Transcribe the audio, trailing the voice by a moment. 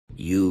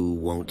You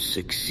won't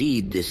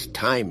succeed this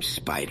time,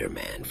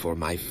 Spider-Man, for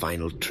my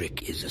final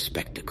trick is a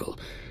spectacle.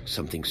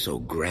 Something so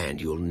grand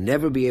you'll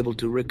never be able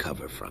to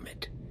recover from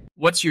it.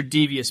 What's your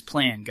devious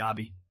plan,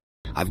 Gobby?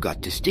 I've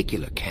got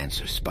testicular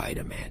cancer,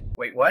 Spider-Man.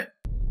 Wait, what?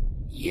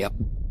 Yep.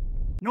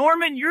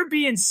 Norman, you're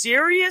being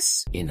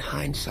serious? In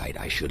hindsight,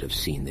 I should have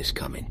seen this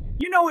coming.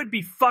 You know it'd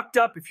be fucked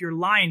up if you're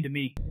lying to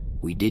me.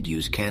 We did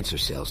use cancer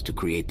cells to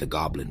create the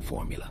Goblin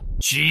formula.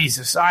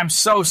 Jesus, I'm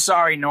so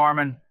sorry,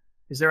 Norman.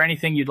 Is there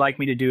anything you'd like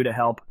me to do to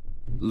help?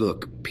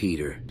 Look,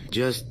 Peter,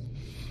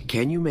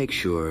 can you make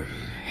sure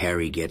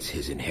Harry gets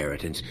his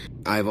inheritance?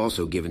 I've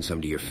also given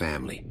some to your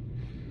family.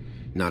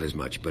 Not as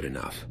much, but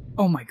enough.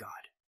 Oh my God.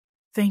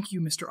 Thank you,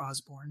 Mr.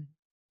 Osborn.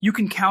 You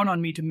can count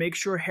on me to make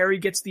sure Harry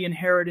gets the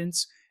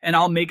inheritance, and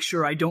I'll make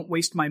sure I don't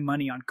waste my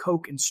money on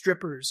coke and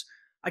strippers.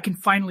 I can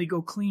finally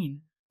go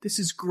clean. This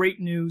is great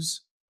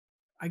news.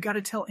 I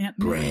gotta tell Aunt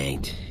May.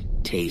 Great.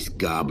 Taste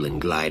Goblin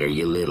glider,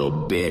 you little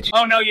bitch.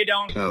 Oh, no, you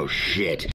don't. Oh, shit.